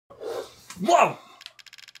Whoa!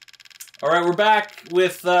 Alright, we're back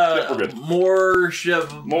with more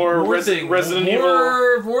things. Resident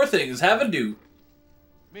Evil. More things. Have a do.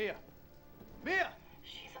 Mia! Mia!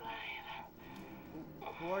 She's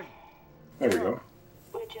alive. Who are you? There we go.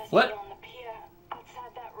 We're just What? here on the pier,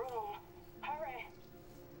 outside that room. Hurry.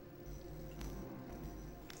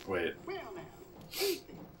 Wait. Well now,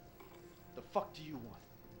 Ethan, The fuck do you want?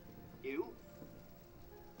 you?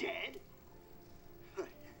 Dead?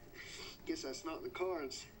 Guess that's not in the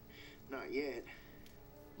cards. Not yet.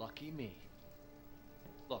 Lucky me.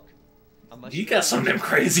 Look, unless You got some of them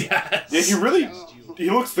crazy ass. Yeah, he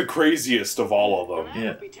looks the craziest of all of them. And I Yeah.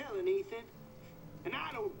 don't be telling Ethan. And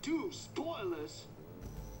I don't do spoilers.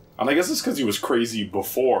 And I guess it's because he was crazy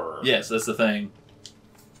before. Yes, that's the thing.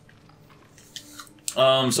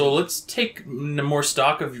 So let's take more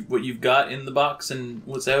stock of what you've got in the box and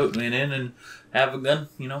what's out and in and have a gun,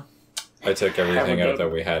 you know? I took everything out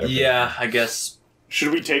that we had. Yeah, I guess.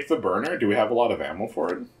 Should we take the burner? Do we have a lot of ammo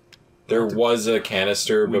for it? There was a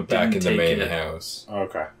canister, We but back in didn't the take main it. house.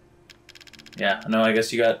 Okay. Yeah, no, I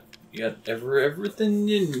guess you got everything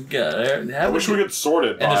you got. I wish we could sort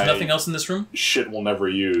it. And there's nothing else in this room? Shit we'll never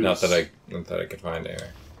use. Not that I could find anyway.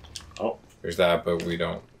 Oh. There's that, but we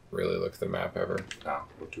don't really look at the map ever. No,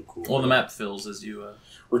 we're too cool. Well, the map fills as you.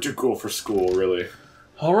 We're too cool for school, really.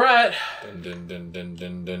 All right.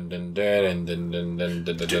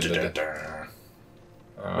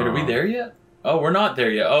 Wait, are we there yet? Oh, we're not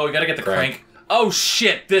there yet. Oh, we gotta get the crank. Oh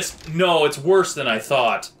shit! No, it's worse than I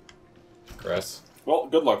thought. Chris? Well,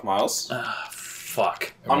 good luck, Miles. Ah,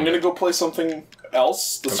 fuck. I'm gonna go play something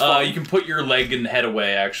else. This You can put your leg and head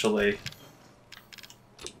away. Actually,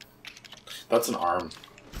 That's an arm.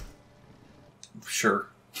 sure.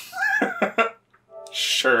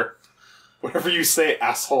 Sure. Whatever you say,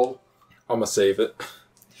 asshole. I'm gonna save it.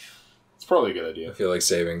 It's probably a good I idea. feel like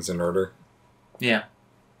saving's in order. Yeah.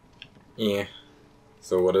 Yeah.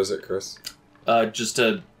 So what is it, Chris? Just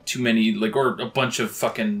too many or a bunch of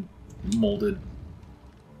fucking molded.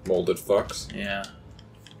 Molded fucks? Yeah.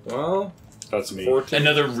 Well, That's me. 14.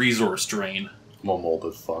 Another resource drain. I'm a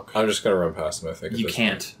molded fuck. I'm just gonna run past him, I think. at You this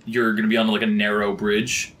can't. point. You're gonna be on like a narrow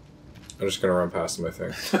bridge. I'm just gonna run past him, I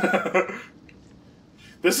think.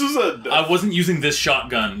 This is a. I wasn't using this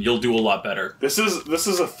shotgun. You'll do a lot better. This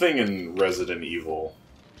is a thing in Resident Evil.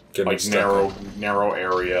 Getting Like stuck. narrow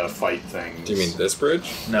area fight things. Do you mean this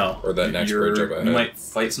bridge? No. Or that next bridge up ahead? You might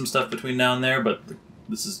fight some stuff between now and there, but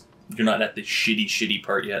you're not at the shitty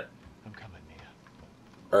part yet. I'm coming,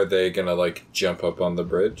 Mia. Are they gonna, like, jump up on the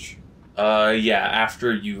bridge? Yeah,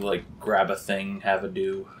 after you, grab a thing, have a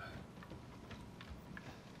do.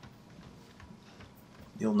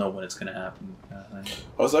 You'll know when it's gonna happen.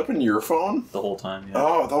 Oh, is that been your phone? The whole time, yeah.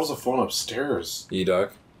 Oh, that was a phone upstairs.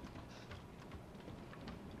 E-Doc?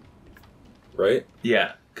 Right?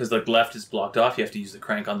 Yeah, because, left is blocked off. You have to use the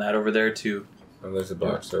crank on that over there, too. And there's a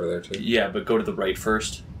box over there, too. Yeah, but go to the right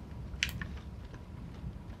first.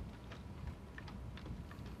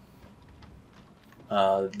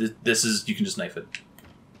 This is... You can just knife it.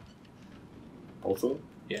 Both of them?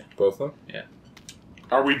 Yeah. Both of them? Yeah.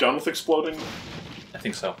 Are we done with exploding? I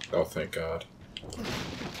think so. Oh, thank God.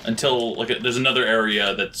 Until, there's another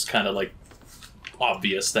area that's kind of,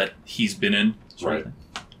 obvious that he's been in. Right.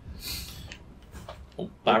 Oh,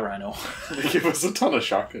 bye, Rhino. They give us a ton of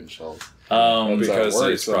shotgun shells. Because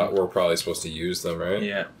works, we're probably supposed to use them, right?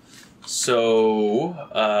 Yeah. So,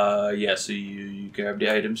 so you grab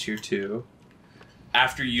the items here, too.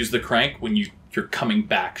 After you use the crank, when you're coming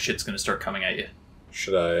back, shit's gonna start coming at you.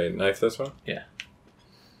 Should I knife this one? Yeah.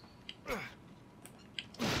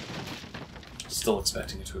 Still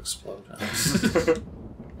expecting it to explode.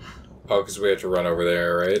 Oh, because we have to run over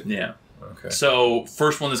there, right? Yeah. Okay. So,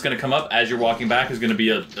 first one that's going to come up as you're walking back is going to be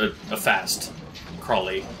a fast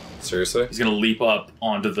crawly. Seriously? He's going to leap up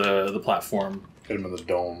onto the platform. Hit him in the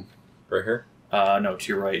dome. Right here? No, to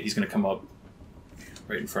your right. He's going to come up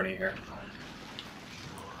right in front of you here.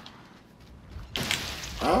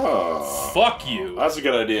 Oh. Fuck you! That's a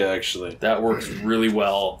good idea, actually. That works really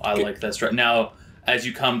well. I like that strat. Now, as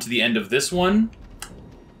you come to the end of this one,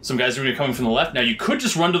 some guys are going to be coming from the left. Now, you could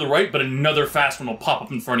just run to the right, but another fast one will pop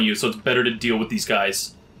up in front of you, so it's better to deal with these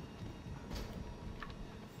guys.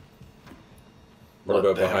 What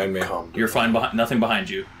about behind me? You're fine. Nothing behind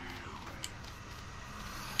you.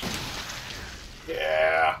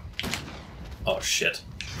 Yeah. Oh, shit.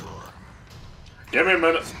 Give me a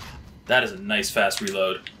minute. That is a nice fast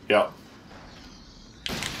reload. Yep.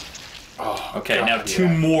 Oh, Okay, God, now two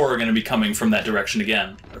yeah. more are going to be coming from that direction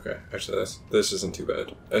again. Okay, actually, this isn't too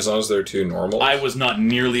bad. As long as they're two normal. I was not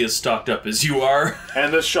nearly as stocked up as you are.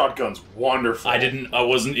 And this shotgun's wonderful. I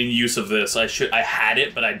wasn't in use of this. I had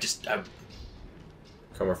it, but I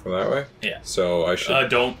Coming from that way? yeah. So I should...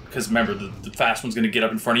 don't, because remember, the fast one's going to get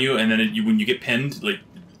up in front of you, and then when you get pinned, like...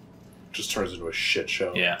 Just turns into a shit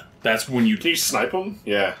show. Yeah, that's when you... Can you snipe him?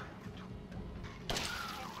 Yeah.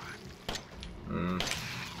 Man,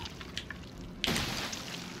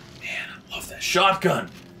 I love that shotgun.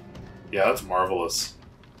 Yeah, that's marvelous.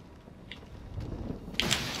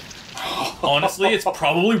 Honestly, it's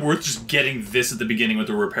probably worth just getting this at the beginning with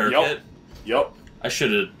the repair kit. Yep. I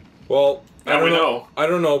should have... Well, Now we know. I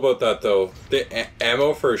don't know about that, though. The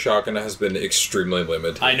ammo for a shotgun has been extremely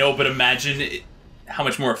limited. I know, but imagine how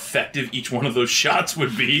much more effective each one of those shots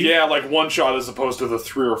would be. Yeah, like one shot as opposed to the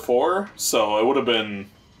 3 or 4, so it would have been...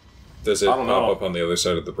 Does it I pop don't know. up on the other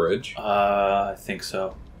side of the bridge? I think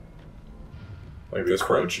so. Like Maybe this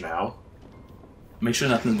crouch one? now. Make sure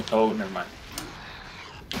nothing... Oh, never mind.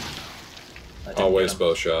 That didn't Always get him.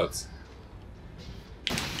 both shots.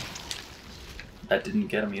 That didn't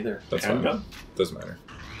get him either. That's fine. Handgun? Doesn't matter.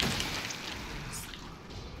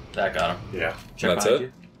 That got him. Yeah. Check That's behind it?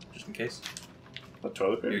 you, just in case. What,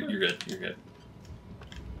 toilet paper? You're good. You're good.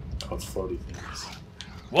 Oh, it's floaty things.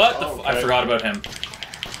 What? Oh, I okay. forgot about him.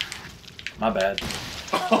 My bad.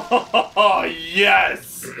 Oh,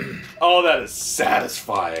 yes! Oh, that is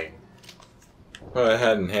satisfying. Well, I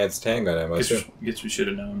had enhanced handgun ammo, too. Guess we should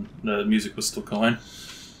have known. The music was still going.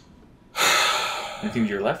 Anything to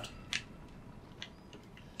your left?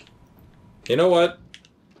 You know what?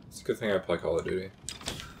 It's a good thing I play Call of Duty.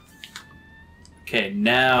 Okay,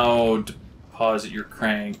 now deposit your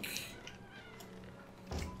crank.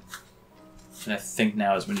 And I think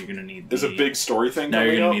now is when you're gonna need. There's a big story thing Now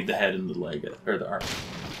coming you're gonna up. need the head and the leg or the arm.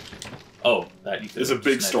 Oh, that you could. There's a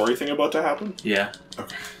big story thing about to happen? Yeah.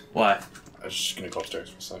 Okay. Why? I was just gonna go upstairs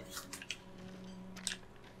for a sec.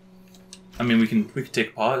 I mean, we can take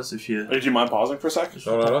a pause if you. Hey, do you mind pausing for a sec?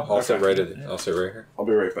 No. I'll Okay. sit right at it. I'll sit right here. I'll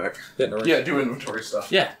be right back. Yeah, no worries. Yeah, do inventory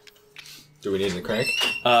stuff. Yeah. Do we need the crank?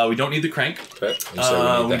 We don't need the crank. Okay. You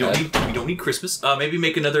said We the head. don't need Christmas. Maybe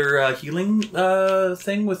make another healing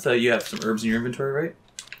thing with. You have some herbs in your inventory, right?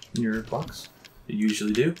 In your box. You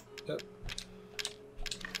usually do. Yep.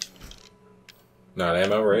 Not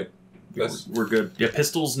ammo, right? Yes. We're good. Yeah,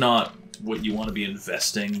 pistol's not what you want to be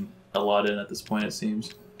investing a lot in at this point, it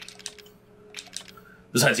seems.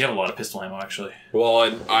 Besides, you have a lot of pistol ammo, actually. Well,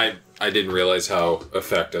 I didn't realize how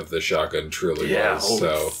effective the shotgun truly was. holy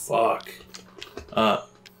So, fuck.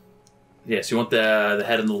 Yeah, so you want the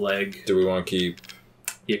head and the leg. do we want to keep?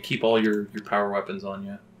 Yeah, keep all your power weapons on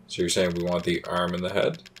you. So you're saying we want the arm and the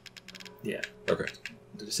head? Yeah. Okay.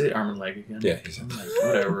 Did I say arm and leg again? Yeah, he said I'm like,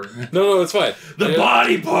 whatever. No, it's fine. The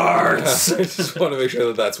body parts! I just want to make sure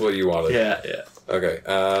that that's what you wanted. Yeah. Okay.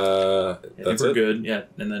 I think That's we're it. good. Yeah,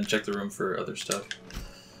 and then check the room for other stuff.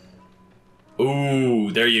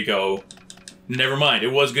 Ooh, there you go. Never mind.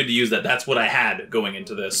 It was good to use that. That's what I had going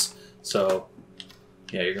into this. So,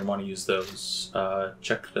 yeah, you're gonna want to use those.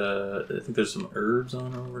 Check the. I think there's some herbs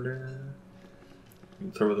on over there. You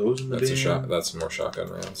can throw those in the That's a bin. shot. That's some more shotgun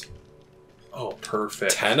rounds. Oh,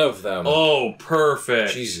 perfect. 10 of them. Oh,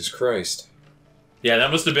 perfect. Jesus Christ. Yeah,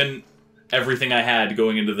 that must have been everything I had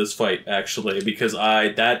going into this fight, actually, because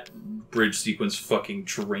that bridge sequence fucking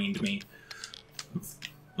drained me.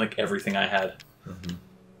 Like everything I had. Mm-hmm.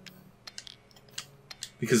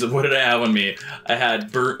 Because what did I have on me? I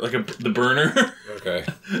had the burner, Okay.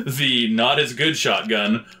 the not as good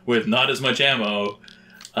shotgun with not as much ammo,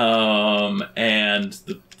 and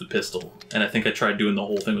the pistol. And I think I tried doing the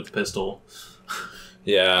whole thing with the pistol.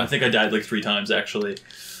 Yeah. I think I died like 3 times, actually.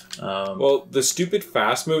 Well, the stupid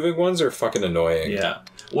fast-moving ones are fucking annoying. Yeah.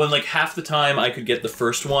 When like half the time I could get the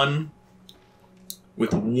first one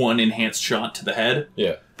with 1 enhanced shot to the head.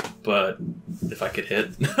 Yeah. But if I could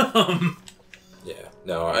hit. Yeah.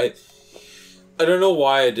 No, I don't know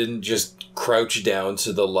why I didn't just crouch down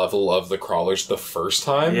to the level of the crawlers the first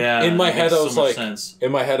time. Yeah. In my it head, makes I so was much like, sense.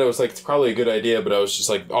 it's probably a good idea, but I was just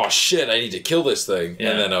like, oh shit, I need to kill this thing. Yeah.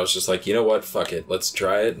 And then I was just like, you know what, fuck it, let's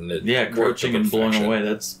try it. And it Yeah, worked to crouching and blowing perfection. away,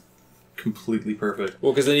 that's completely perfect.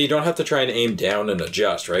 Well, because then you don't have to try and aim down and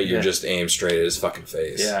adjust, right? You Yeah. just aim straight at his fucking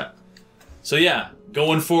face. Yeah. So yeah,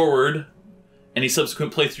 going forward, any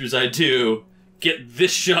subsequent playthroughs I do, get this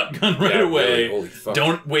shotgun right Yeah, away. really, holy fuck.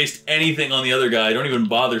 Don't waste anything on the other guy. Don't even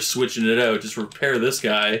bother switching it out. Just repair this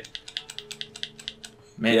guy.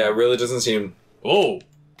 Man. Yeah, it really doesn't seem... Oh!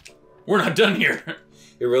 We're not done here.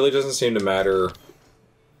 It really doesn't seem to matter.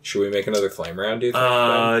 Should we make another flame round, do you think?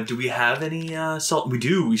 Ben? Do we have any salt? We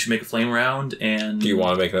do. We should make a flame round and... Do you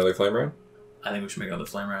want to make another flame round? I think we should make another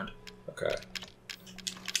flame round. Okay.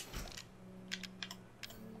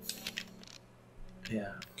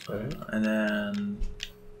 Yeah. Okay. And then...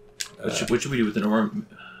 What should we do with the normal...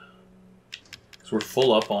 Because we're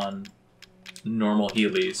full up on normal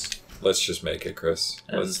Heelys. Let's just make it, Chris.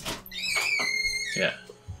 And, Let's... Yeah.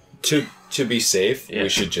 To be safe, Yeah. we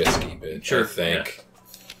should just keep it. Sure, I think. yeah.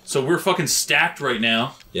 So we're fucking stacked right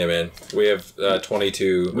now. Yeah, man. We have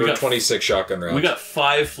 22. We got 26 shotgun rounds. We got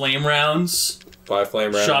 5 flame rounds. 5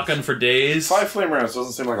 flame rounds. Shotgun for days. 5 flame rounds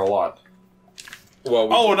doesn't seem like a lot. Well,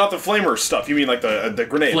 Oh, not the flamer stuff. You mean like the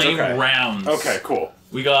grenades? Flame okay. rounds. Okay, cool.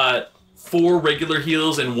 We got 4 regular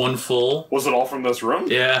heals and 1 full. Was it all from this room?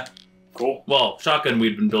 Yeah. Cool. Well, shotgun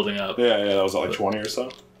we'd been building up. Yeah, that was at like 20 or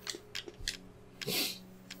so. Is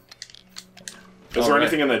there Alright.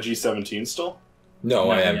 anything in that G17 still? no,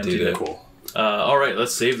 No, I I emptied emptied it. Cool. Alright,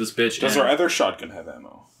 let's save this bitch. Does and- our other shotgun have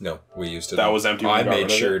ammo? No, we used it. That was empty when I we got rid made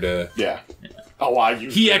of sure it? to. Yeah. Oh, I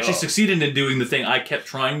used He it actually up. succeeded in doing the thing I kept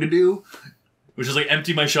trying to do, which is like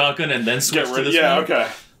empty my shotgun and then switch Get to rid. this Yeah, one. okay.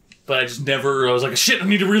 But I just never. I was like, shit, I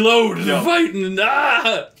need to reload and Yeah. fight and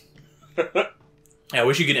yeah, I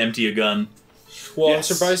wish you could empty a gun. Well, Yes.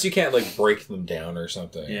 I'm surprised you can't like break them down or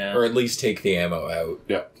something. Yeah. Or at least take the ammo out.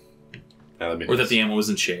 Yeah. That'd be Or that nice. the ammo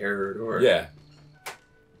wasn't shared, or Yeah.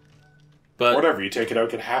 But Whatever, you take it out,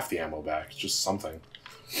 get half the ammo back. It's just something.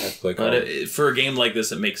 Like, for a game like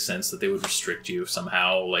this, it makes sense that they would restrict you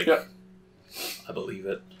somehow. Like, Yeah. I believe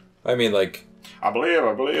it. I mean, like I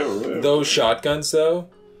believe. those shotguns though.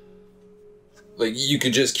 Like you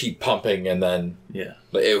could just keep pumping and then Yeah,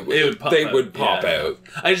 it would pop they out, would pop yeah. out.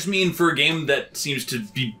 I just mean for a game that seems to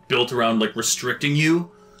be built around like restricting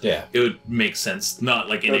you, Yeah. it would make sense. Not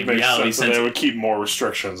like in It a makes reality sense that sense. they would keep more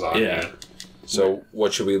restrictions on Yeah. you. So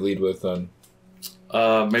what should we lead with then?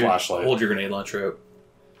 Maybe Flashlight. hold your grenade launcher out.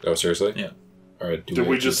 Oh, seriously? Yeah. All right. Did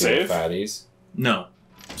we just keep doing save? fatties? No,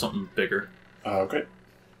 something bigger. Okay.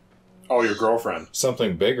 Oh, your girlfriend.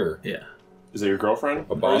 Something bigger. Yeah. Is that your girlfriend?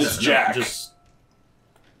 A boss? Or is it No, Jack? just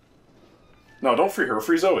No, don't free her.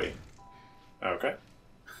 Free Zoe. Okay.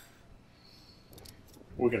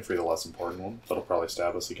 We can free the less important one. That'll probably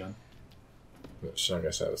stab us again. She's not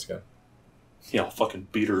gonna stab us again. Yeah, I'll fucking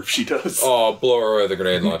beat her if she does. Oh, blow her away with the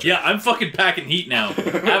grenade launcher. yeah. I'm fucking packing heat now.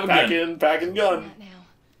 Have a gun. Back in gun. Not now.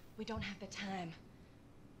 We don't have the time.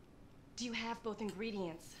 Do you have both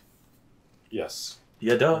ingredients? Yes.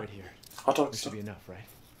 Yeah, duh. Right here. I'll talk to This should be you. enough, right?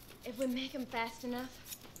 If we make them fast enough.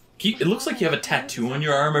 It looks like you have a tattoo on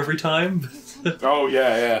your arm every time. Oh,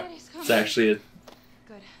 yeah. It's actually a.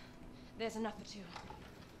 Good. There's enough for 2.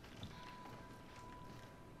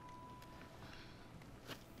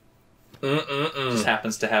 Just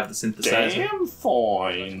happens to have the synthesizer. Damn Let's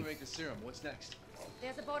fine. make the serum. What's next?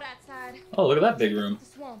 There's a boat outside. Oh, look at that big room. The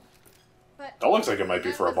swamp. But That looks like it might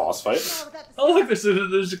be for a boss fight. Oh, look,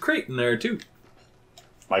 there's a crate in there too.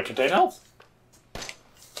 Might contain health.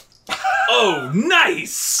 Oh,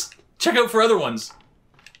 nice! Check out for other ones.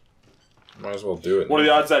 Might as well do it. What are the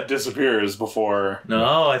now. odds that disappears before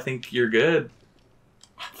No, I think you're good.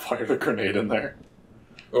 I fire the grenade in there?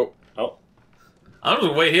 Oh. Oh. I'm just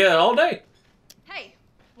gonna wait here all day. hey,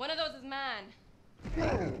 one of those is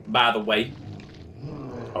mine. By the way.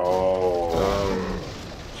 Oh.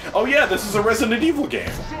 Oh yeah, this is a Resident Evil game.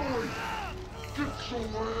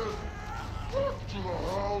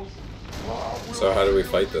 So how do we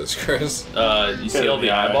fight this, Chris? You see all the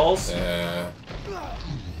Yeah. eyeballs? Yeah.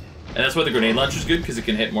 And that's why the grenade launcher's good, because it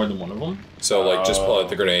can hit more than one of them. So like, just pull out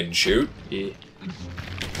the grenade and shoot. Yeah.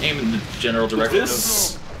 Aim in the general direction.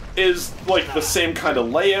 This is like the same kind of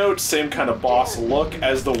layout, same kind of boss look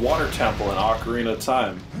as the Water Temple in Ocarina of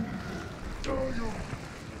Time.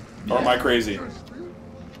 Or am I crazy?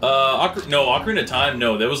 No, Ocarina of Time,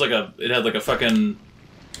 no. That was like it had like a fucking...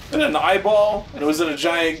 And an eyeball, and it was in a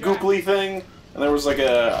giant googly thing, and there was like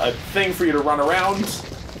a thing for you to run around.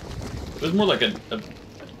 It was more like a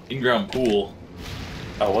in-ground pool.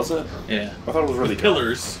 Oh, was it? Yeah. I thought it was really With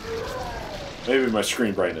pillars. Maybe my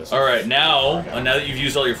screen brightness. Alright, now that you've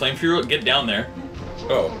used all your flame fuel, get down there.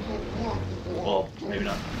 Oh. Well, maybe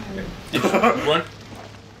not. Okay.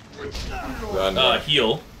 Run,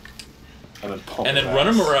 heal, And then pump and then it run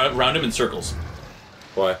out. him around him in circles.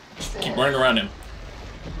 Why? Keep running around him.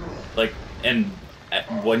 Like, and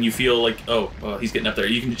when you feel like, oh, he's getting up there,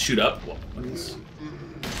 you can shoot up. Well,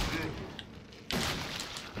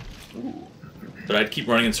 but I'd keep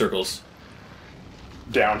running in circles.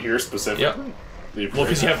 Down here specifically? Yep. Well,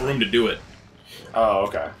 because you have room to do it. Oh,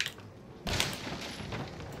 okay.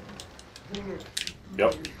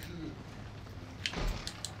 Yep.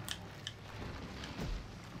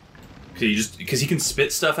 Because he can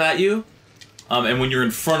spit stuff at you. And when you're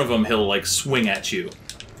in front of him, he'll like swing at you.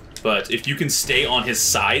 But if you can stay on his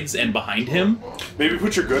sides and behind him, maybe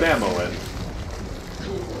put your good ammo in.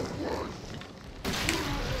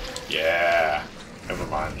 Yeah. Never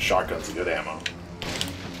mind. Shotgun's a good ammo.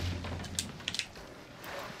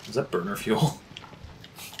 is that burner fuel?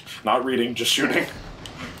 Not reading, just shooting.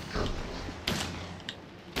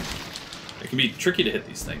 It can be tricky to hit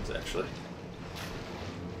these things, actually.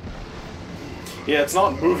 Yeah, it's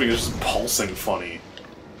not moving, it's just pulsing funny.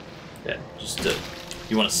 Yeah, just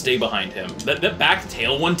you want to stay behind him. That back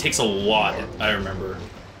tail one takes a lot, I remember.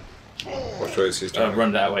 Which way is he turning?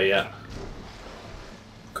 Run that way, yeah.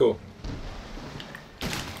 Cool.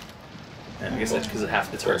 And I guess that's because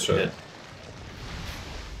it's hard to hit.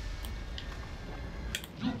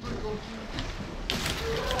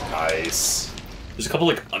 Nice. There's a couple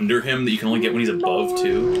like under him that you can only get when he's above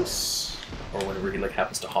too, or whenever he like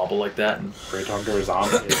happens to hobble like that. And Great Hunter is on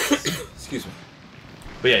it. Excuse me.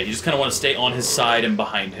 but yeah, you just kind of want to stay on his side and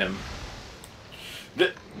behind him.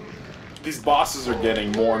 These bosses are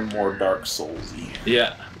getting more and more Dark Souls-y.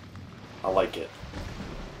 Yeah. I like it.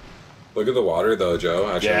 Look at the water, though, Joe.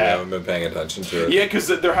 Actually, Yeah. I haven't been paying attention to it. Yeah, because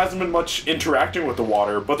there hasn't been much interacting with the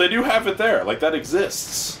water, but they do have it there. Like, that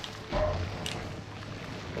exists. Oh,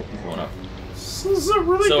 he's going up. This is a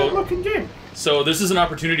really good-looking game. So this is an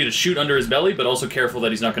opportunity to shoot under his belly, but also careful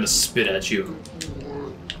that he's not going to spit at you.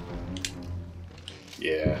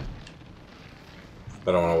 Yeah.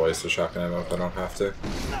 I don't want to waste a shotgun ammo if I don't have to.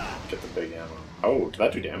 Get the big ammo. Oh, did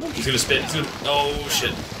that do damage? He's going to spit. Oh,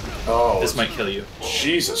 shit. Oh. This might kill you.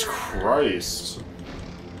 Jesus Christ.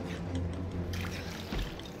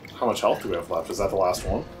 How much health do we have left? Is that the last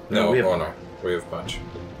one? No, we have no. We have a bunch.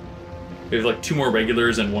 We have like 2 more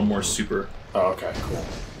regulars and 1 more super. Oh, okay, cool.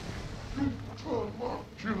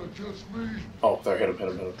 Oh, there, hit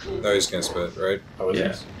him. No, he's gonna spit, right? Oh, is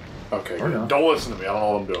Yeah. he? Okay, Or good. not. Don't listen to me, I don't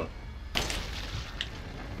know what I'm doing.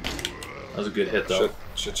 That was a good hit, though.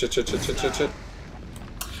 Shit.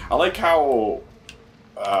 I like how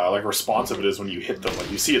like responsive it is when you hit them. Like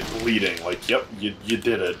you see it bleeding. Like, yep, you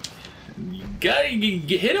did it. You got it.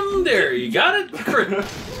 You hit him there. You got it. Crit.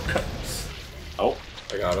 Oh,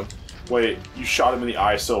 I got him. wait, you shot him in the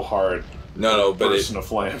eye so hard. No, but Burst into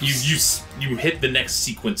flames. You hit the next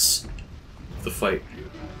sequence of the fight.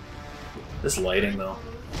 This lighting, though.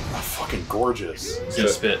 Oh, fucking gorgeous. He's gonna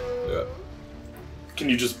spit. Yeah. Can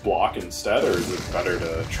you just block instead, or is it better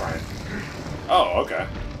to try and... Oh, okay.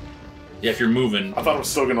 Yeah, if you're moving. I thought it was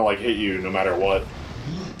still gonna, like, hit you no matter what.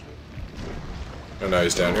 Oh, now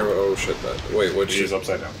he's down here. Oh, shit. Wait, what'd He's you...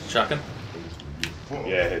 upside down. Shotgun?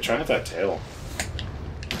 Yeah, try and hit that tail.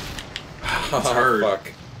 It's hard.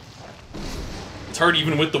 Fuck. It's hard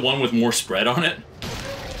even with the one with more spread on it.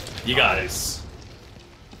 You got it.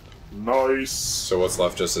 Nice. So what's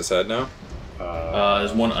left? Just his head now?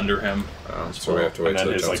 There's one under him. Oh, so we have to wait till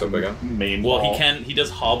it jumps up again? Main Well, ball. he does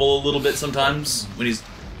hobble a little bit sometimes when he's...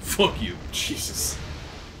 Fuck you. Jesus.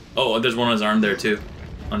 Oh, there's one on his arm there, too.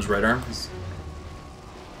 On his right arm.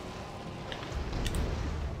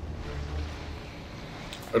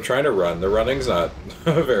 I'm trying to run. The running's not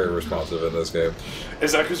very responsive in this game.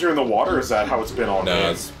 Is that because you're in the water, or is that how it's been all No,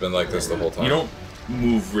 game? it's been like this the whole time. You don't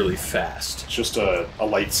move really fast. It's just a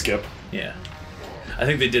light skip. Yeah. I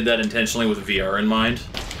think they did that intentionally with VR in mind.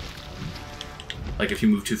 Like, if you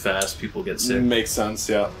move too fast, people get sick. Makes sense,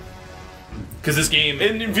 yeah. Because this game...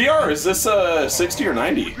 In VR, is this 60 or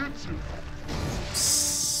 90?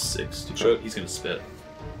 60. Shit. He's gonna spit.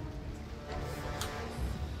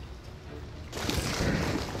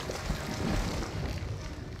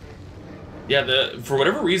 Yeah, for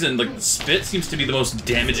whatever reason, like, the spit seems to be the most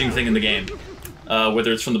damaging thing in the game.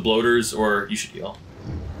 Whether it's from the bloaters or... You should heal.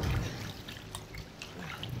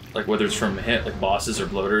 Like, whether it's from like bosses or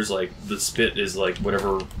bloaters, like, the spit is, like,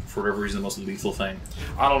 for whatever reason, the most lethal thing.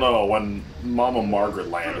 I don't know, when Mama Margaret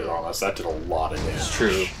landed on us, that did a lot of damage. It's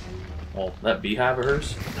true. Well, that beehive of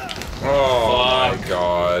hers? Oh Fuck. my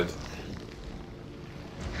god.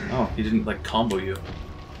 Oh, he didn't, like, combo you.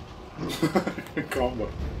 Combo.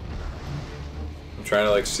 I'm trying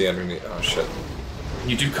to, like, see underneath. Oh, shit.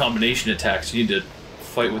 You do combination attacks, you need to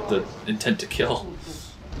fight with the intent to kill.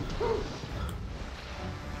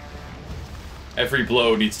 Every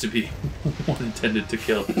blow needs to be one intended to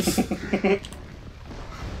kill.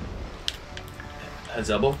 Heads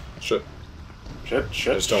elbow? Shit. Shit. I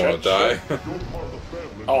just don't want to die.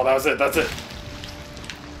 Oh, that was it, that's it.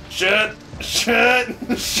 Shit!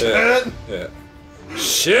 Yeah.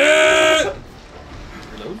 Shit!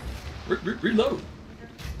 Reload? Reload.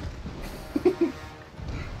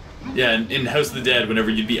 Yeah, in House of the Dead, whenever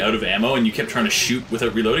you'd be out of ammo and you kept trying to shoot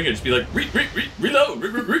without reloading, it'd just be like, reload,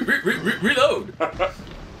 reload.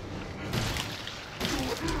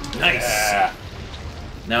 Nice. Yeah.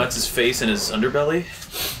 Now it's his face and his underbelly.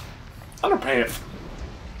 Underpants.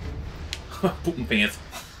 Pooping pants.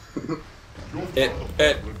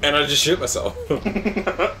 And I just shoot myself. Going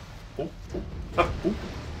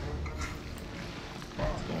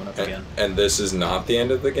up again. And this is not the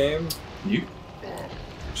end of the game? You?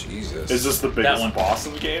 Jesus. Is this the That biggest one. boss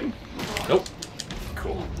in the game? Nope.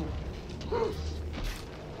 Cool. Well-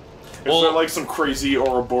 Is there like some crazy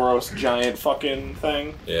Ouroboros giant fucking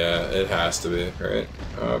thing? Yeah, it has to be, right?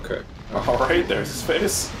 Okay. Alright, there's his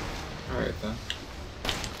face. Alright then.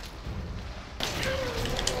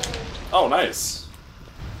 Oh, nice.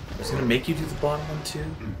 I was gonna make you do the bottom one too.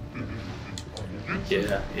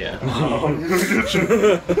 Yeah.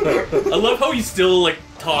 I love how he still like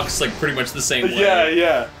talks like pretty much the same way.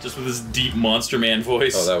 Yeah. Just with his deep monster man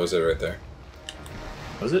voice. Oh, that was it right there.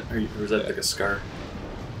 Was it? Or was that like a scar?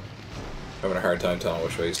 Having a hard time telling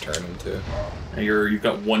which way he's turning to. Now you've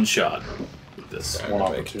got one shot with this. I'm One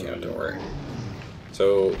gonna make it count, opportunity. don't worry.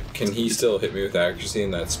 So, can he still hit me with accuracy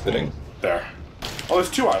in that spitting? There. Oh, there's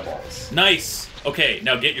 2 eyeballs. Nice. Okay,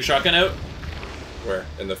 now get your shotgun out. Where?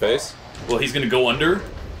 In the face? Well, he's gonna go under,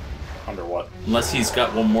 Under what? unless he's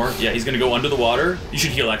got one more. Yeah, he's gonna go under the water. You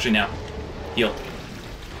should heal actually now. Heal.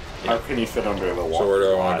 How can you fit under the wall? So where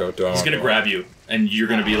do I want to go? Do I He's wanna gonna go grab you, and you're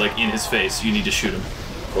gonna be like in his face. You need to shoot him.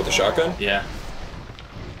 with the shotgun? Yeah.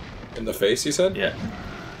 In the face, you said? Yeah.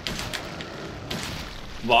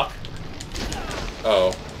 Lock.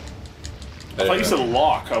 Oh. I thought you said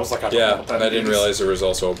lock. I was like, I don't know Yeah, what that I didn't means. realize there was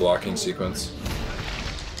also a blocking sequence.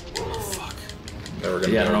 Fuck. Never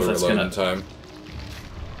gonna Yeah, I be don't able know to if reload that's in time.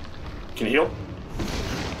 Can you heal?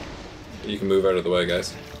 You can move out of the way,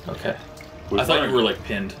 guys. Okay. We've I thought learned. you were like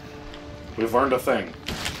pinned. We've learned a thing.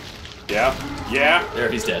 Yeah. Yeah.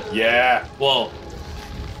 There, he's dead. Yeah. Well,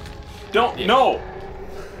 Don't. Yeah. No.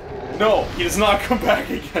 No. He does not come back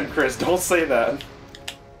again, Chris. Don't say that.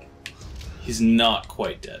 he's not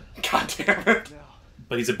quite dead, God damn it.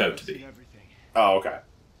 but he's about to be. Everything. Oh, okay.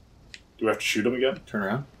 Do we have to shoot him again? Turn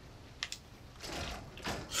around.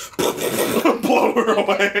 Blow her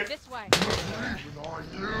away. This way.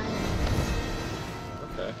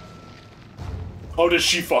 Okay. Oh, does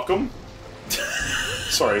she fuck him?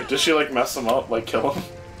 Sorry, does she like mess him up, like kill him?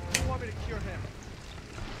 You want me to cure him?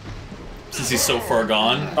 Since he's so far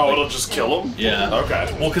gone. Oh, it'll just kill him? Yeah.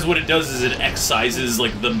 Okay. Well, because what it does is it excises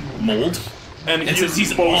like the mold. And since he's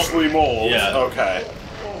he's mostly mold. Yeah. Okay.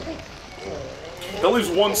 That leaves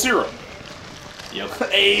 1 serum. Yep.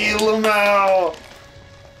 Hey, Lamau!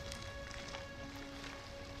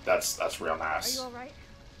 That's real Are nice. you alright?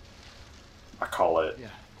 I call it. Yeah.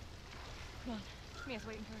 Come on. Mia's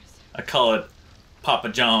waiting for us. I call it Papa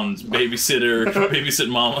John's babysitter, babysit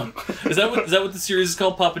mama. Is that what the series is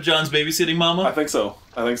called? Papa John's babysitting I mama, think so.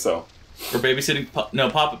 I think so. or babysitting? No,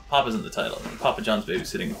 Papa's in the title. Papa John's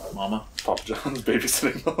babysitting mama, Papa John's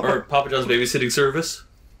babysitting. or Papa John's babysitting service.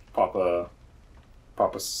 Papa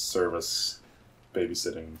service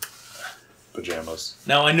babysitting pajamas.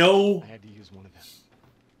 Now I know I had to use one of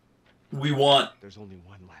them. we want. There's only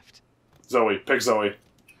one left. Zoe, pick Zoe.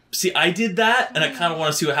 See, I did that, and I kind of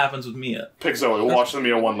want to see what happens with Mia. Pick Zoe. We'll watch the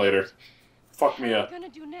Mia one later. Fuck What are Mia. we gonna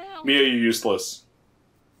do now? Mia, you're useless.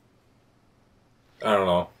 I don't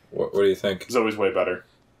know. What do you think? Zoe's way better.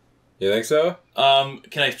 You think so?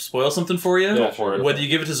 Can I spoil something for you? Go for it. Whether you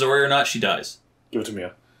give it to Zoe or not, she dies. Give it to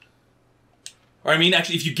Mia. Or I mean,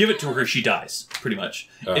 actually, if you give it to her, she dies, pretty much.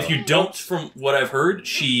 Oh. If you don't, from what I've heard,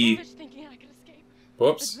 she... Foolish thinking I could escape.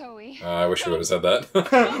 Whoops. Zoe. I wish I would have said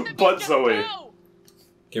that. But Zoe.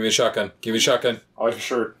 Give me a shotgun. Give me a shotgun. I like your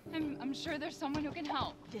shirt. I'm sure there's someone who can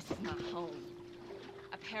help. This is my home.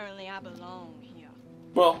 Apparently, I belong here.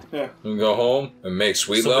 Well, yeah. We can go home and make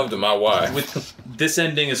sweet So love to my wife. With this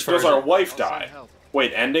ending, as far Does as... our wife I'll die? send help.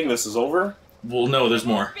 Wait, ending? This is over? Well, no, there's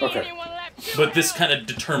more. Okay. Anyone left to But this help? kind of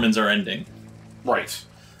determines our ending. Right.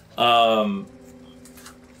 When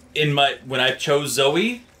I chose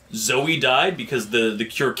Zoe, Zoe died because the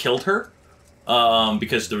cure killed her.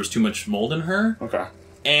 Because there was too much mold in her. Okay.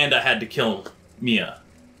 And I had to kill Mia.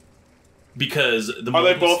 Because the Are mold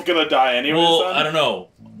they was- both gonna die anyways Well, then? I don't know.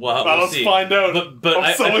 Well, Well, we'll let's see. find out. But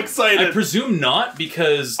I'm so excited. I presume not,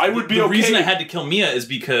 because I would be the okay. reason I had to kill Mia is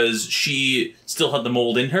because she still had the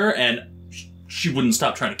mold in her, and she wouldn't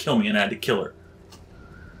stop trying to kill me, and I had to kill her.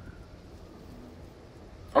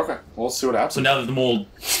 Okay, well, let's see what happens. So now that the mold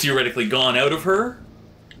is theoretically gone out of her,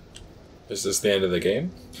 Is this the end of the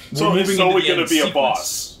game? So we're is moving Zoe into the gonna end be a sequence.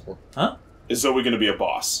 boss? Huh? Is Zoe gonna be a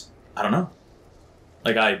boss? I don't know.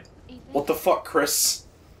 Like, Ethan, What the fuck, Chris?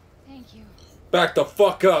 thank you. Back the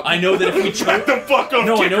fuck up. I know that if we Back chose, the fuck up.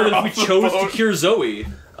 no, I kick know her that if off we the chose to boat. cure Zoe,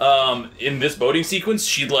 in this boating sequence,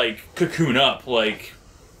 she'd like cocoon up like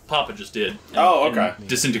Papa just did. Oh, okay. And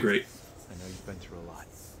disintegrate. I know you've been through a lot.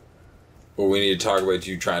 Well, we need to talk about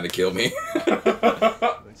you trying to kill me. You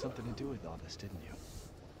had something to do with all this, didn't you?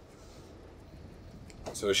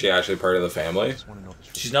 So is she actually part of the family? I just want to know the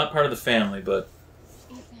truth. She's not part of the family, but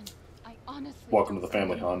Ethan, I honestly. Welcome to don't the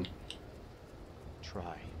family, know. hon.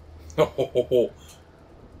 Try.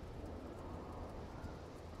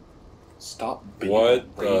 Stop being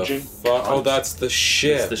What the raging. fuck? Oh, that's the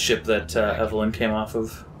ship. it's the ship that Evelyn came off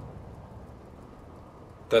of.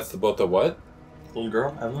 That's the boat. The what? Little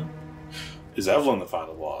girl, Evelyn. Is Evelyn the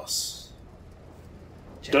final boss?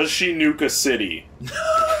 Does she nuke a city?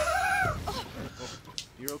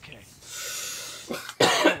 You're okay.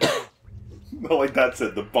 No, like that's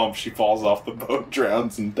it. The bump. She falls off the boat,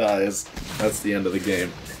 drowns, and dies. That's the end of the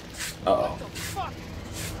game. Uh-oh.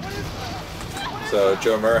 So,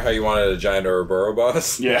 Joe, remember how you wanted a giant Ouroboros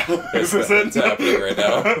boss? Yeah. Is this it? It's happening right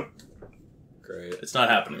now. Great. It's not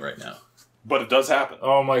happening right now. But it does happen.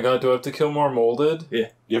 Oh my god, do I have to kill more molded? Yeah.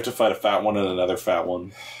 You have to fight a fat one and another fat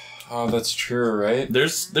one. Oh, that's true, right?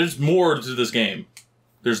 There's more to this game.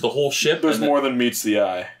 There's the whole ship. There's and more than meets the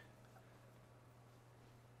eye.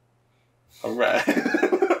 Alright.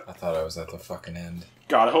 I thought I was at the fucking end.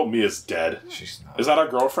 God, I hope Mia's dead. She's not. Is that our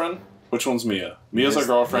girlfriend? Which one's Mia? Mia's our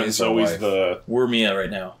girlfriend, Mia's our Zoe's wife. the... We're Mia right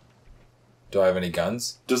now. Do I have any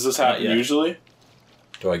guns? Does this happen yet. usually?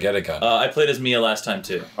 Do I get a gun? I played as Mia last time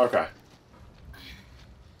too. Okay.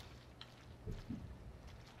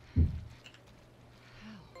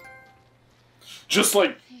 Just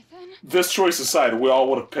like Ethan, this choice aside, we all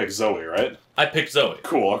would have picked Zoe, right? I picked Zoe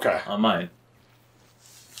Cool, okay. on mine.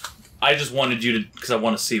 I just wanted you to, because I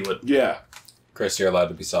want to see what. Yeah. Chris, you're allowed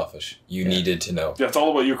to be selfish. You needed to know. Yeah, it's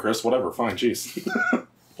all about you, Chris. Whatever, fine, jeez.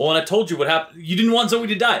 Well, and I told you what happened. You didn't want Zoe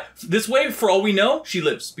to die. This way, for all we know, she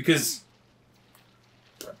lives because.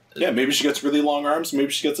 Yeah, maybe she gets really long arms,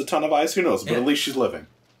 maybe she gets a ton of eyes, who knows, but Yeah. at least she's living.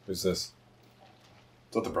 Who's this?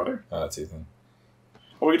 Is that the brother? Oh, that's Ethan.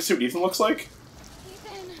 Oh, we get to see what Ethan looks like?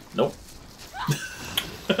 Ethan. Nope.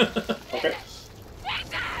 Okay.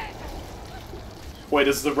 Wait,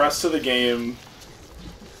 is the rest of the game...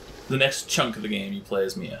 The next chunk of the game, you play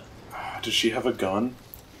as Mia. Does she have a gun?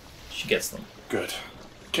 She gets them. Good.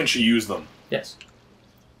 Can she use them? Yes.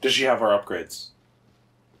 Does she have our upgrades?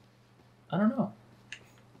 I don't know.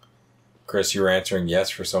 Chris, you were answering yes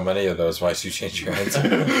for so many of those. Why did you change your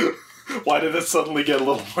answer? Why did it suddenly get a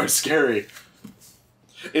little more scary?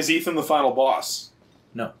 Is Ethan the final boss?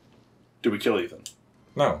 No. Do we kill Ethan?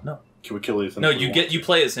 No. No. Can we kill Ethan? No, if we you want? get you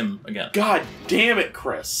play as him again. God damn it,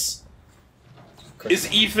 Chris. Chris.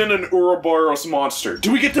 Is Ethan an Ouroboros monster?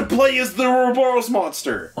 Do we get to play as the Ouroboros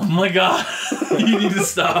monster? Oh my god. You need to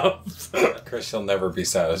stop. Chris, you'll never be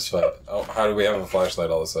satisfied. Oh, how do we have a flashlight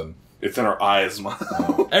all of a sudden? It's in our eyes, man.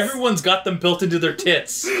 Everyone's got them built into their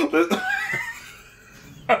tits.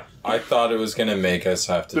 I thought it was going to make us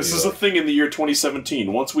have to This do is a it. thing in the year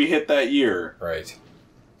 2017. Once we hit that year... Right.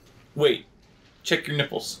 Wait. Check your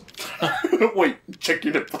nipples. Wait, check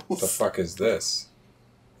your The nipples. fuck is this?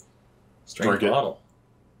 Drink Drink the it. bottle.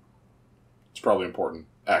 It's probably important.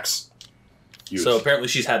 X. Use. So apparently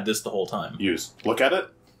she's had this the whole time. Use. Look at it.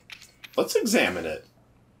 Let's examine it.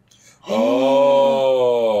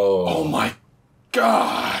 Oh. Oh my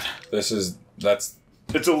god! That's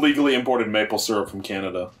It's illegally imported maple syrup from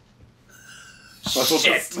Canada. That's what,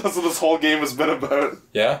 Shit. that's what this whole game has been about.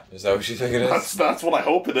 yeah. Is that what you think it is? That's what I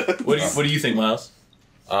hope it is. What do you think, Miles?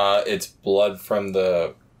 It's blood from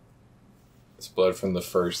the. It's blood from the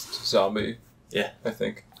first zombie. Yeah. I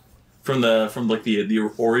think. From like the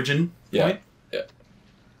origin Yeah. point? Yeah.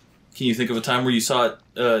 Can you think of a time where you saw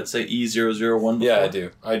it say E001 before? Yeah, I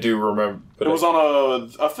do. I do remember. But It was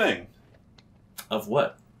on a thing. Of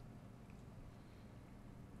what?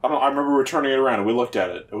 I don't know, I remember we were turning it around and we looked at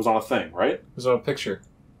it. It was on a thing, right? It was on a picture.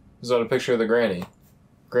 It was on a picture of the granny.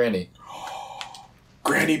 Granny.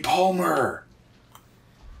 Granny Palmer!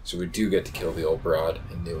 So we do get to kill the old broad.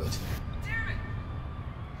 I knew it.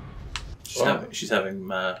 She's having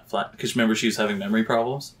flat. Because remember, she was having memory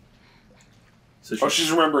problems. So Oh, she's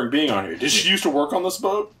remembering being on here. Did she used to work on this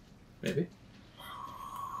boat? maybe.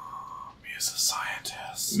 Mia's a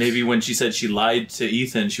scientist. Maybe when she said she lied to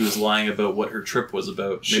Ethan, she was lying about what her trip was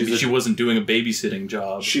about. Maybe She's a- she wasn't doing a babysitting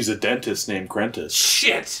job. She's a dentist named Grentis.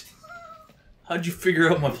 Shit! How'd you figure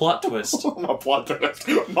out my plot twist? My plot twist.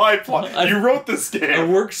 My plot. I- You wrote this I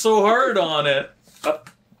game. worked so hard on it.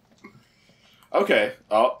 Okay.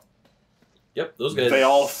 Oh, Yep, those guys. they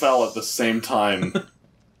all fell at the same time.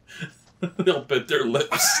 They'll bit their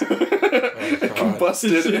lips.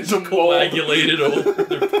 Combusted into mold. Coagulated over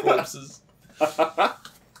their corpses.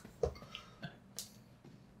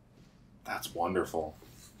 That's wonderful.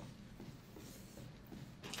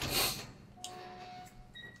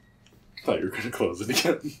 Thought you were gonna close it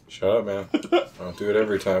again. Shut up, man. I don't do it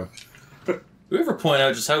every time. Do we ever point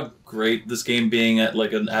out just how great this game being at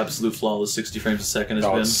like an absolute flawless 60 frames a second has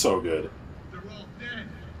Oh, been? it's so good. They're all dead.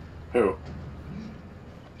 Who?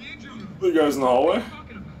 The angel. The guys in the hallway? What are you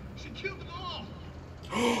talking about? She killed them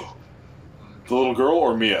all. The little girl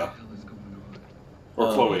or Mia?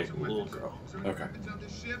 Or Chloe? Little girl. Okay. It's on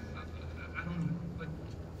this ship. I don't know. But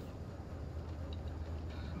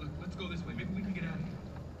look, let's go this way. Maybe we can get out of here.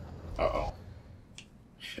 Uh-oh.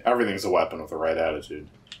 Everything's a weapon with the right attitude.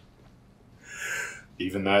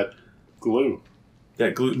 Even that glue.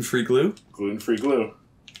 That gluten-free glue? Gluten-free glue.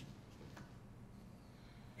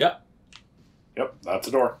 Yep. Yep, that's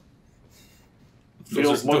a door. Those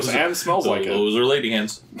Feels, looks, and smells like it. Those are lady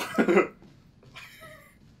hands.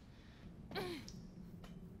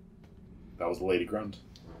 That was the lady grunt.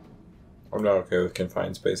 I'm not okay with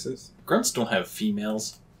confined spaces. Grunts don't have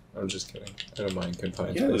females. I'm just kidding. I don't mind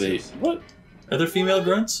confined Yeah, spaces. What? Are there female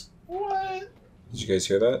grunts? What? Did you guys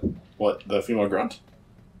hear that? What, the female grunt?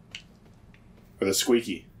 Or the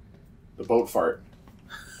squeaky? The boat fart?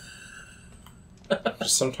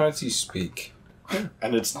 Just sometimes you speak.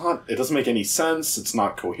 And it's not, it doesn't make any sense, it's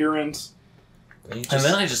not coherent. And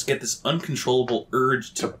then I just get this uncontrollable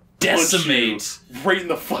urge to decimate right in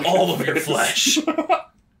the fucking all of your face. flesh.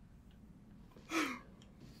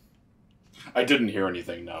 I didn't hear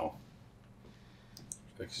anything, no.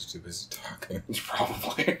 Like he's too busy talking.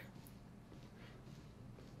 Probably.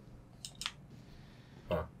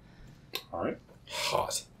 Huh. Alright.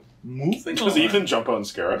 Hot. Moving Does on. he even jump out and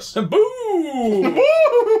scare us? Boo!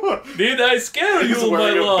 Did I scare He's you, my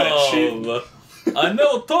wearing a bedsheet. love? I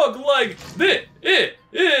know talk like this.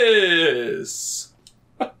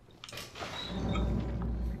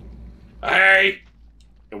 Hey!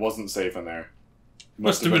 It wasn't safe in there. He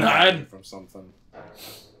Must have been hiding. from something.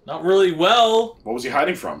 Not really well. What was he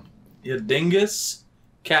hiding from? You dingus.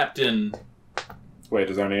 Captain. Wait,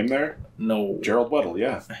 is our name there? No. Gerald Weddle,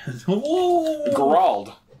 yeah. Whoa.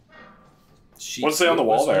 Gerald. She, What's it say on the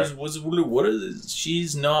wall there? What is?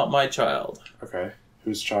 She's not my child. Okay.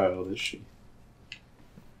 Whose child is she?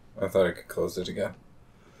 I thought I could close it again.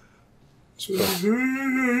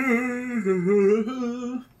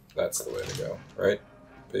 That's the way to go, right?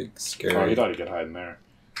 Big, scary. Oh, you thought he could hide in there.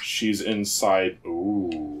 She's inside.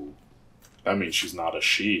 Ooh. That means she's not a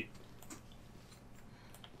she.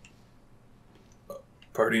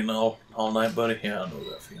 Partying all night, buddy? Yeah, I know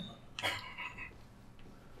that feeling.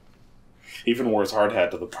 Even wore his hard hat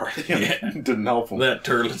to the party and Yeah. didn't help him. That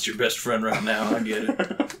turtle's your best friend right now. I get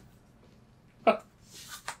it. I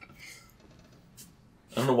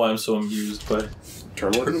don't know why I'm so amused by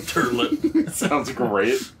Turlet? turlet. Sounds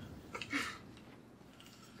great. Is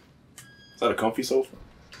that a comfy sofa?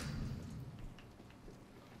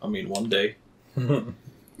 I mean, one day.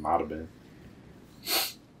 Might have been.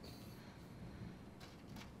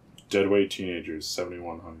 Deadweight Teenagers,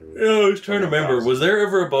 7,100. Yeah, I was trying to remember. Was there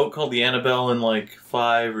ever a boat called the Annabelle in like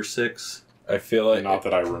 5 or 6? I feel like Not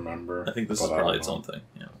that I remember. I think this but is I probably don't its know. own thing.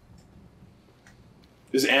 Yeah.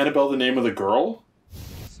 Is Annabelle the name of the girl?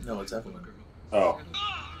 No, it's Evelyn. Oh.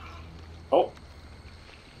 Oh.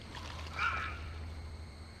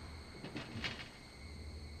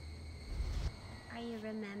 Are you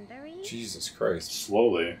remembering? Jesus Christ.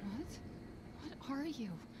 Slowly. What are you?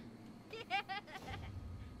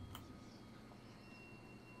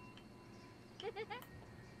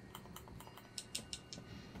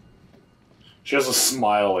 She has a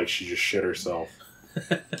smile like she just shit herself.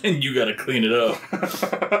 And you gotta clean it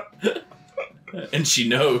up. And she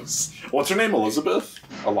knows. What's her name? Elizabeth?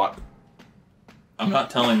 A lot. I'm not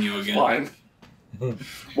telling you again. Fine.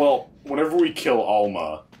 Well, whenever we kill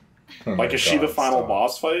Alma, Oh like, my is she the God, final stop.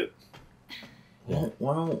 boss fight?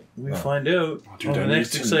 Well, we No. find out Dude, on the I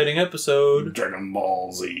next need to- exciting episode. Dragon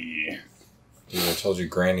Ball Z. Dude, I told you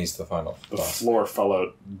Granny's the final The boss. floor fell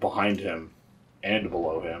out behind him and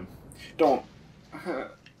below him. Don't.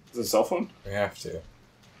 Is it a cell phone? We have to.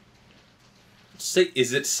 Say,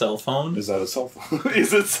 is it cell phone? Is that a cell phone?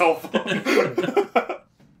 Is it cell phone? You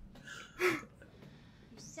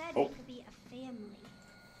said Oh. we could be a family.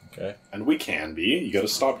 Okay. And we can be. You gotta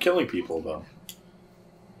stop killing people, though.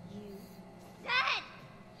 You said!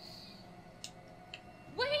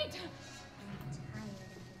 Wait! I'm tired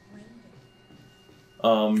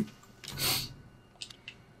of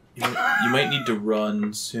waiting. You might need to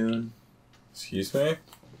run soon. Excuse me?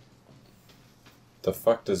 The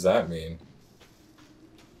fuck does that mean?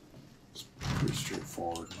 It's pretty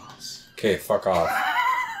straightforward. Okay, fuck off.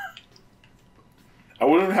 I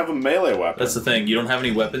wouldn't have a melee weapon. That's the thing. You don't have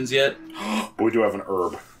any weapons yet. But we do have an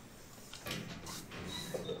herb.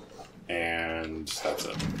 And that's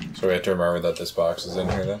it. So we have to remember that this box is in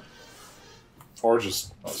here then? Or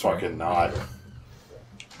just fucking not.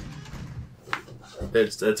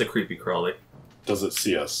 That's a creepy crawly. Does it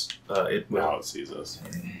see us? It will. Now it sees us.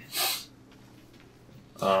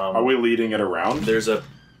 Are we leading it around? There's a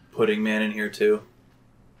pudding man in here too.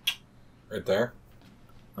 Right there?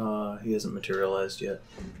 He hasn't materialized yet.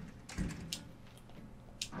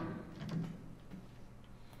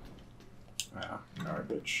 Ah,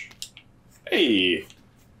 garbage. Hey!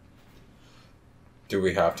 Do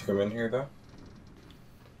we have to come in here though?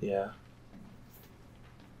 Yeah.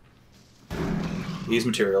 He's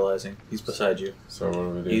materializing. He's beside you. So what do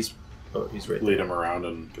we do? He's right Lead there. him around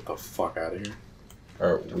and get the fuck out of here.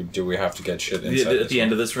 Or do we have to get shit inside At the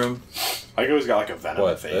end of this room. I always got like a venom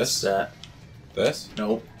What, face. this? That. This?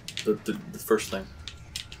 Nope. The first thing.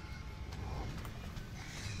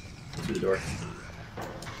 Through the door.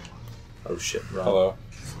 Oh shit, wrong. Hello.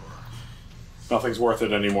 Nothing's worth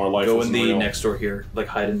it anymore. Life Go in isn't the real. next door here. Like,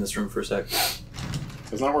 hide in this room for a sec.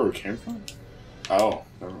 Isn't that where we came from? Oh,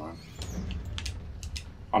 never mind.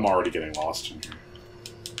 I'm already getting lost in here.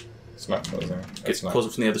 It's not closing. Get It's not. closer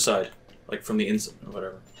from the other side. Like, from the inside, or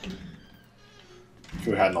whatever.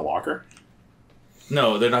 Can we hide in the locker?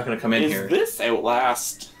 No, they're not going to come in here. this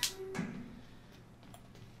Outlast?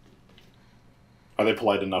 Are they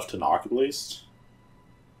polite enough to knock at least?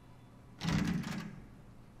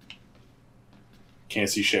 Can't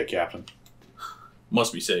see shit, Captain.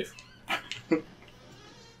 Must be safe.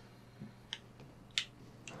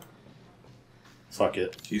 Fuck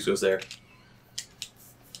it. Fuse goes there.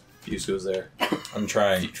 Fuse goes there. I'm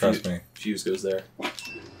trying, trust me. Fuse goes there.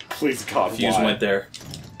 Please God, Fuse why? went there.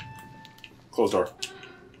 Close door.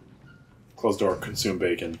 Close door. Consume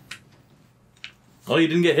bacon. Oh, you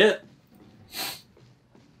didn't get hit.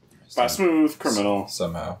 By smooth criminal.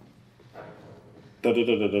 Somehow. Wow.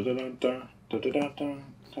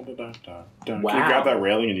 Can we grab that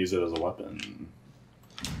railing and use it as a weapon?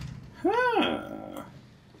 Huh.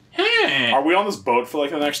 Are we on this boat for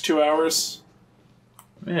like the next 2 hours?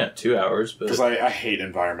 Yeah, 2 hours, but... Because I hate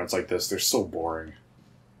environments like this. They're so boring.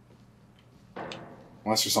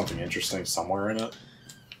 Unless there's something interesting somewhere in it.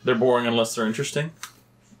 They're boring unless they're interesting.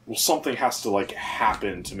 Well, something has to, like,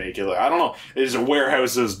 happen to make it, like, I don't know. Is it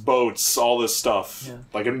warehouses, boats, all this stuff. Yeah.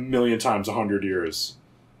 Like a million times 100 years.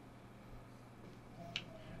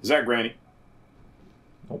 Is that Granny?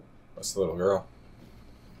 Nope. That's the little girl.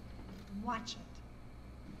 Watch it.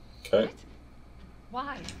 Okay.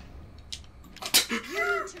 Why? You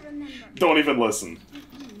need to remember. Don't even listen.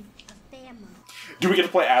 A family. Do we get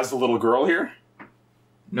to play as the little girl here?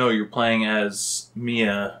 No, you're playing as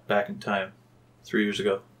Mia back in time. 3 years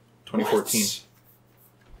ago. 2014.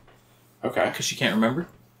 What? Okay. Because she can't remember?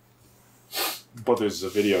 But there's a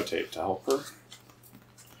videotape to help her.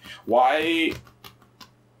 Why...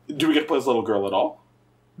 Do we get to play as little girl at all?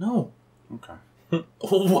 No. Okay.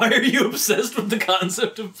 Why are you obsessed with the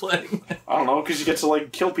concept of playing? I don't know, because you get to,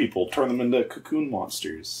 like, kill people, turn them into cocoon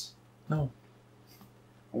monsters. No.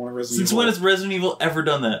 I want a Resident Since Evil. when has Resident Evil ever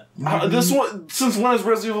done that? This one... Since when has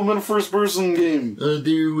Resident Evil been a first-person game?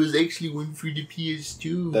 There was actually one for the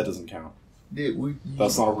PS2. That doesn't count.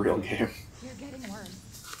 That's not a real game. You're getting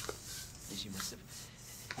worse. She must have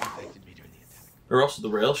infected me during the attack. Or also the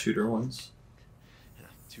rail shooter ones. Yeah,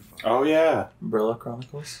 too far. Oh, yeah. Umbrella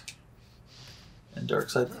Chronicles. And Dark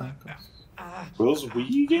Side Chronicles. Were those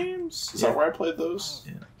Wii games? Is that where I played those?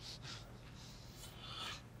 Yeah.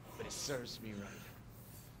 But it serves me right.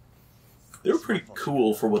 They were pretty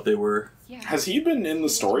cool for what they were. Yeah. Has he been in the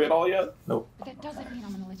story at all yet? Nope. But that doesn't mean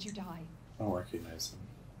I'm gonna let you die. I don't recognize him.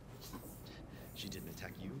 She didn't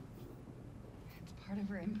attack you? It's part of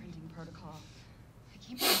her imprinting protocol. I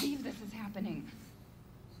can't believe this is happening.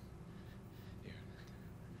 Here.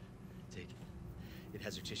 Take it. It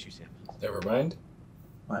has her tissue samples. Never mind.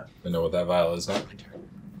 What? I know what that vial is now. Find her.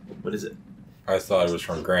 What is it? I thought it was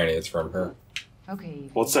from Granny. It's from her. Okay.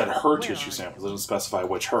 Well, it said her where tissue are samples. It you? doesn't specify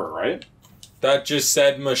which her, right? That just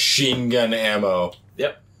said machine gun ammo.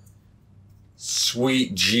 Yep.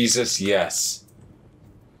 Sweet Jesus, yes.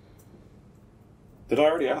 Did I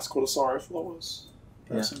already ask what a assault rifle was?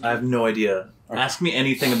 Yeah. I have no idea. Okay. Ask me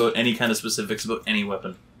anything about any kind of specifics about any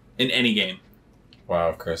weapon. In any game.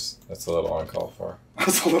 Wow, Chris, that's a little uncalled for.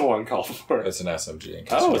 That's a little uncalled for. It's an SMG. in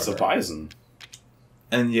case Oh, you it's a wondering. bison.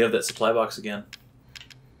 And you have that supply box again.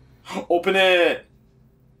 Open it!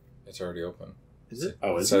 It's already open. Is it?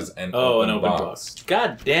 Oh, It is says it? an Oh, open an open box.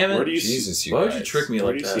 God damn it! Where do you Jesus, you Why guys. would you trick me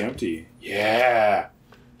Where like do you see that? empty? Yeah.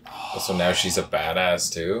 So now she's a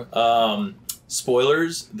badass too?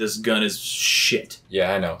 Spoilers. This gun is shit.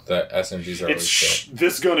 Yeah, I know. The SMGs are always shit.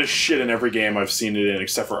 This gun is shit in every game I've seen it in,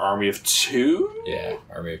 except for Army of Two. Yeah,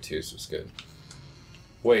 Army of Twos was good.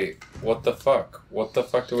 Wait, what the fuck? What the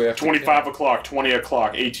fuck do we have to 25 o'clock, 20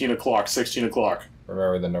 o'clock, 18 o'clock, 16 o'clock,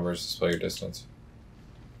 Remember the numbers to spell your distance.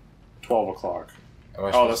 12 o'clock. Am I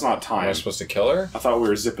Oh, supposed- that's not time. Am I supposed to kill her? I thought we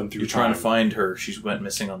were zipping through You're trying to find her. She went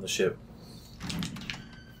missing on the ship.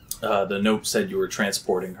 The note said you were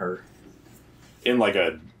transporting her. in like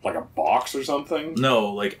a box or something. No,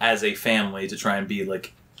 like as a family to try and be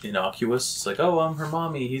like innocuous. It's like, oh, I'm her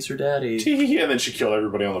mommy. He's her daddy. And then she killed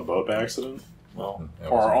everybody on the boat by accident. Well,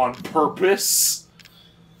 Or on purpose.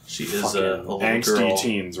 she is Fucking a little angsty girl.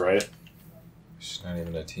 teens, right? She's not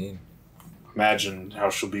even a teen. Imagine how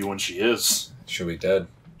she'll be when she is. She'll be dead.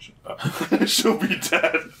 She'll be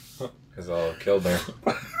dead. Because I'll have killed her.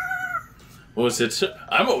 What was it?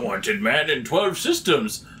 I'm a wanted man in 12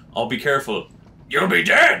 systems. I'll be careful. You'll be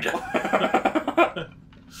dead!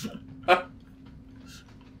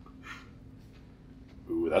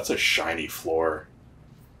 Ooh, that's a shiny floor.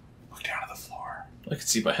 Look down at the floor. I can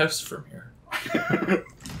see my house from here.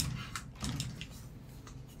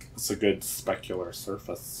 It's a good specular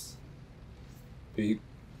surface. Beep.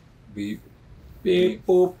 Beep. Beep,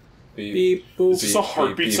 boop. Beep. Beep, boop. Is this a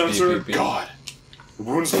heartbeat sensor? beep. God. It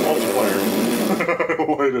ruins the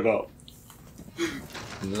multiplayer. Light it up.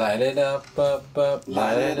 Light it up, up.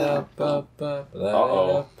 Light it up, up. Light it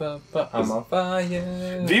up, up. I'm on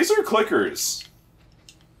fire. These are clickers.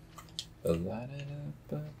 Light it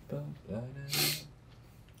up, up. Light it up.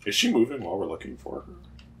 Is she moving while we're looking for her?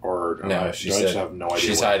 Or No, I she just said have no idea.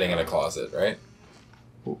 she's where hiding they in a are. closet, right?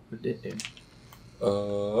 Oh, it did.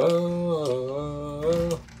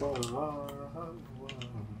 Oh.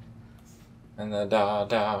 And the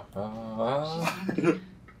da.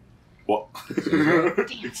 What? Damn.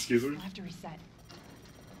 Excuse me? I'll have to reset.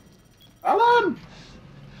 Alan!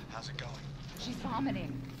 How's it going? She's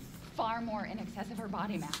vomiting. Far more in excess of her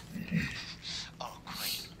body mass. Oh,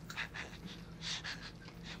 great.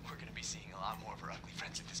 We're gonna be seeing a lot more of her ugly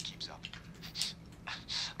friends if this keeps up.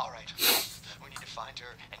 All right, we need to find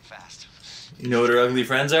her and fast. You know what her ugly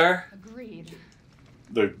friends are? Agreed.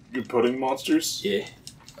 The pudding monsters? Yeah.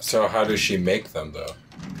 So how does she make them, though?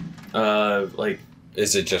 Like...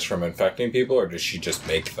 Is it just from infecting people, or does she just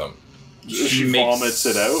make them? She vomits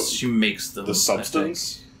it out? She makes them. The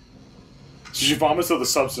substance? So she vomits out the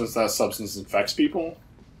substance, that substance infects people?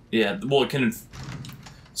 Yeah, well, it can...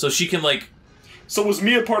 So she can, like... So was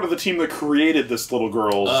Mia part of the team that created this little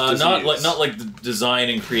girl's disease? not like the design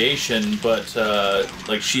and creation, but,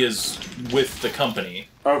 like, she is with the company.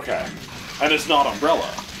 Okay. And it's not Umbrella?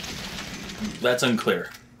 That's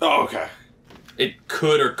unclear. Oh, okay. It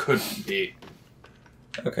could or couldn't be.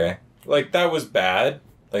 Okay. Like, that was bad.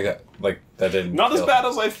 That didn't... Not as bad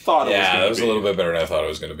as I thought it was Yeah, going to be. that was a little bit better than I thought it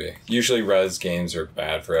was going to be. Usually res games are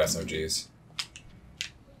bad for SMGs.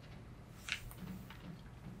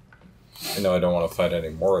 I know I don't want to fight any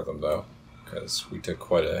more of them, though. Because we took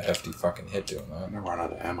quite a hefty fucking hit doing that. I'm going to run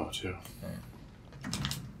out of ammo, too.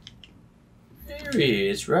 There he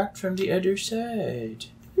is, right from the other side.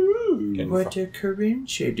 Ooh. What a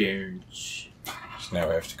coincidence. So now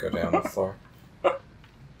we have to go down the floor.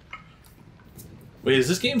 Wait, is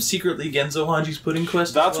this game secretly Genzo Hanji's Pudding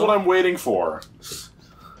Quest? That's what I'm waiting for.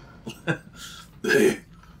 The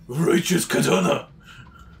righteous katana.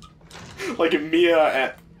 Like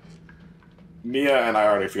Mia and I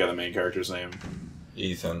already forget the main character's name.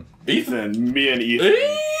 Ethan. Mia and Ethan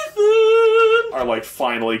Ethan! are like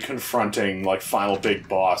finally confronting like final big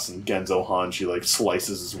boss, and Genzo Hanji like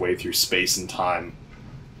slices his way through space and time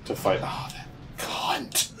to fight. Oh, that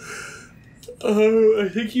cunt! I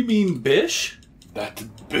think you mean Bish? That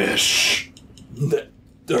bish. That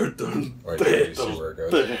Wait, do you see where it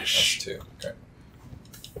goes? Bish. That's 2. Okay.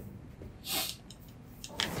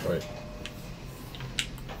 Wait.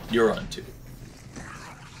 You're on 2.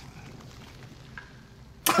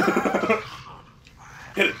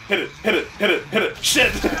 Hit it!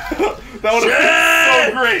 Shit! That would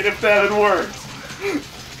have been so great if that had worked.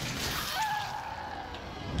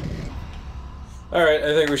 Alright,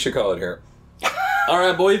 I think we should call it here.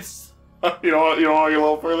 Alright, boys. You don't want to go a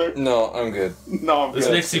little further? No, I'm good. No, I'm This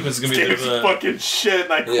good. next sequence is going to be a Game's bit of a... fucking shit,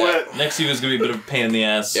 and I quit. Next sequence is going to be a bit of a pain in the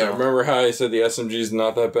ass. Yeah, So. remember how I said the SMG's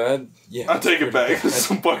not that bad? Yeah. I'll take it back. It's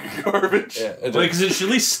some fucking garbage. Yeah, Because it should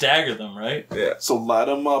at least stagger them, right? yeah. So light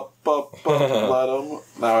 'em up, light 'em.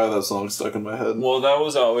 Now I have that song stuck in my head. Well, that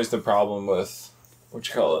was always the problem with what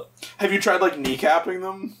you call it? Have you tried like kneecapping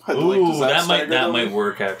them? Ooh, that might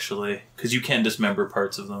work actually, because you can dismember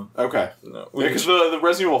parts of them. Okay. No, Because the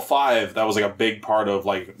Resident Evil 5, that was like a big part of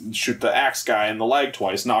like shoot the axe guy in the leg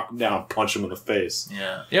twice, knock him down, punch him in the face.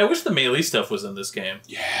 Yeah, yeah. I wish the melee stuff was in this game.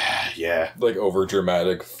 Yeah. like over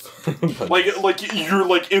dramatic. like you're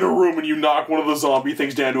like in a room and you knock one of the zombie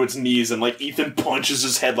things down to its knees, and like Ethan punches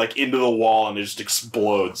his head like into the wall and it just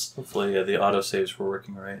explodes. Hopefully, the autosaves were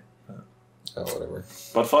working right. Oh, whatever.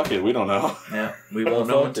 But fuck it, we don't know. Yeah, we won't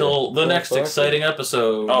know until the next exciting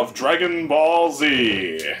episode of Dragon Ball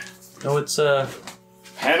Z. No, it's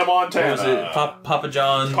Hannah Montana. What was it? Papa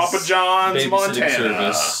John's. Papa John's babysitting Montana.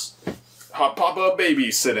 Service. Hot Papa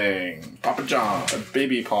babysitting. Papa John.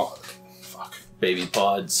 Baby pod. Fuck. Baby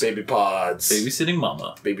pods. Baby pods. Babysitting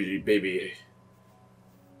mama. Baby.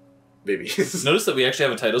 Notice that we actually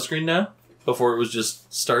have a title screen now. Before it was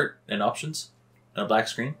just start and options and a black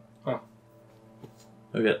screen. Huh.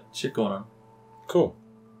 We got shit going on. Cool.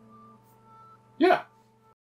 Yeah.